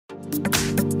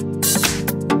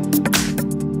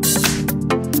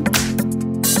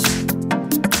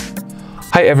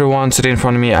Hi everyone, today in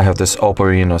front of me I have this OPPO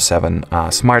Reno 7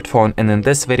 smartphone, and in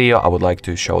this video I would like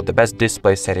to show the best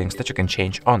display settings that you can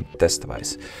change on this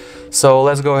device. So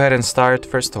let's go ahead and start.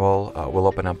 First of all, we'll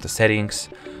open up the settings,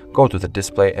 go to the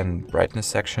display and brightness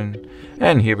section,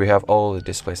 and here we have all the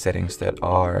display settings that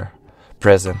are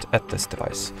present at this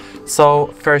device. So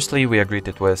firstly, we are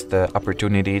greeted with the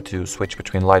opportunity to switch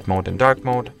between light mode and dark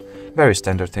mode. Very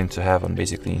standard thing to have on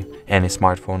basically any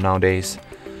smartphone nowadays.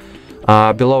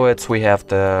 Below it we have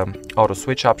the auto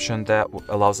switch option that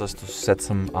allows us to set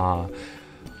some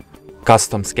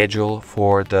custom schedule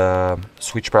for the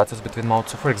switch process between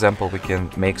modes. So for example, we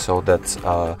can make so that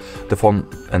the phone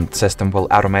and system will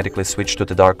automatically switch to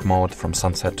the dark mode from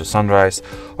sunset to sunrise,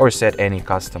 or set any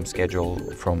custom schedule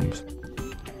from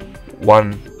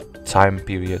one time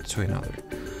period to another.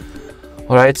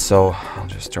 Alright, so I'll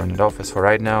just turn it off as for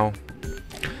right now.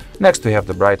 Next we have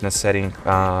the brightness setting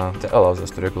that allows us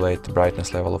to regulate the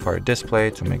brightness level of our display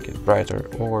to make it brighter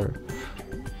or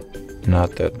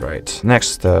not that bright.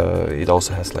 Next it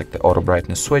also has like the auto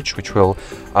brightness switch, which will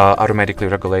automatically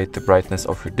regulate the brightness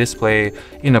of your display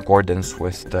in accordance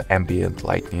with the ambient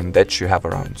lighting that you have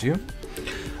around you.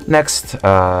 Next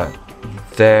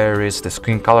there is the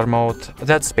screen color mode.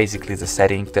 That's basically the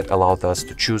setting that allows us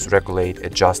to choose, regulate,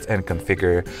 adjust and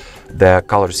configure the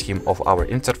color scheme of our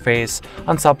interface.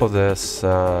 On top of this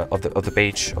of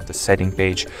the setting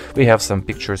page, we have some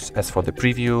pictures as for the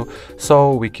preview,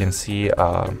 so we can see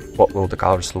what will the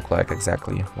colors look like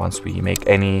exactly once we make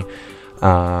any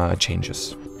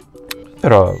changes.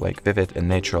 There are like vivid and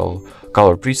natural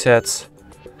color presets,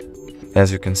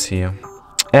 as you can see,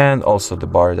 and also the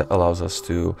bar that allows us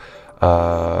to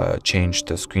change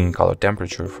the screen color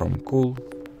temperature from cool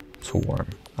to warm.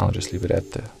 I'll just leave it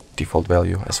at the default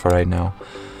value as for right now.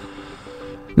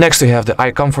 Next we have the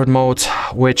eye comfort mode,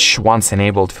 which once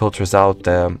enabled filters out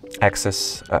the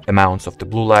excess amounts of the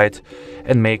blue light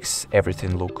and makes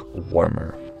everything look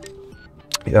warmer.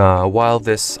 While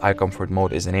this eye comfort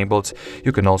mode is enabled,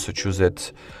 you can also choose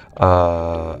the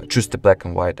black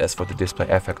and white as for the display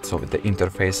effect, so the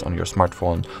interface on your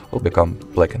smartphone will become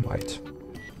black and white.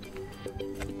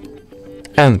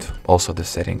 And also this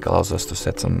setting allows us to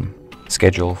set some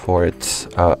schedule for its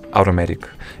automatic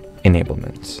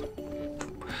enablement.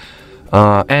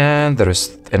 And there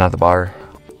is another bar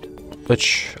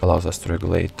which allows us to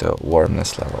regulate the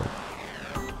warmness level.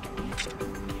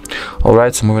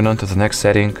 Alright, so moving on to the next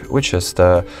setting, which is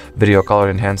the video color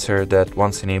enhancer, that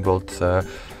once enabled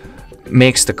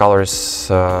makes the colors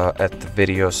at the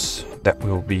videos that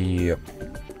we'll be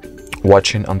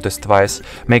watching on this device,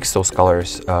 makes those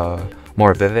colors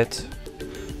more vivid,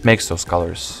 makes those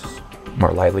colors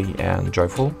more lively and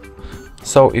joyful.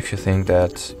 So if you think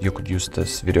that you could use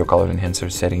this video color enhancer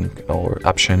setting or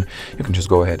option, you can just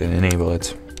go ahead and enable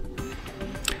it.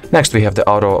 Next we have the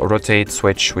auto rotate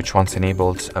switch, which once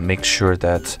enabled makes sure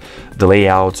that the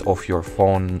layout of your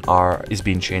phone is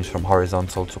being changed from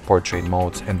horizontal to portrait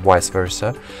mode and vice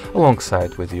versa,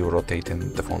 alongside with you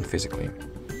rotating the phone physically.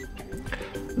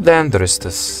 Then there is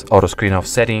this auto screen off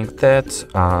setting that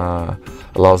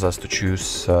allows us to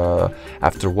choose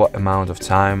after what amount of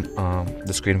time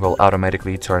the screen will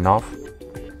automatically turn off,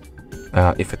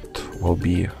 if it will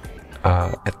be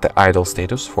at the idle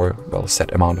status for a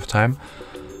set amount of time,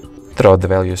 throughout the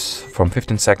values from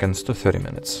 15 seconds to 30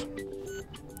 minutes.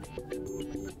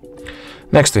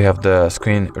 Next we have the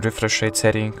screen refresh rate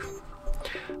setting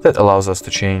that allows us to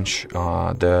change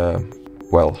the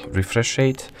refresh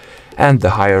rate, and the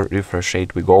higher refresh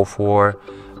rate we go for,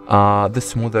 the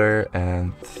smoother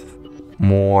and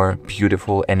more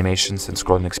beautiful animations and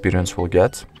scrolling experience we'll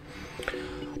get.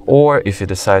 Or if you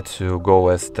decide to go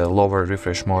with the lower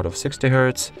refresh mode of 60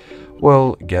 Hz,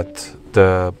 we'll get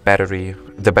the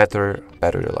better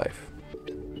battery life.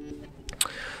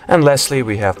 And lastly,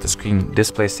 we have the screen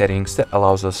display settings that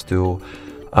allows us to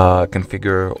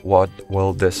configure what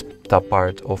will this top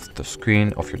part of the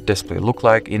screen of your display look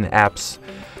like in apps.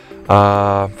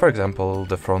 For example,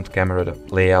 the front camera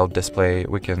layout display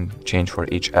we can change for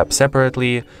each app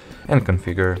separately and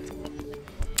configure.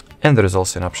 And there is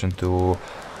also an option to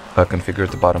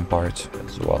configure the bottom part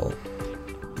as well.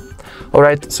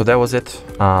 Alright, so that was it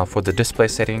for the display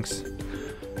settings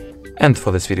and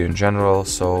for this video in general.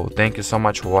 So thank you so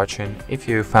much for watching. If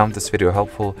you found this video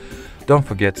helpful, don't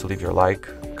forget to leave your like,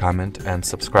 comment and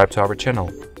subscribe to our channel.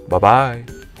 Bye bye!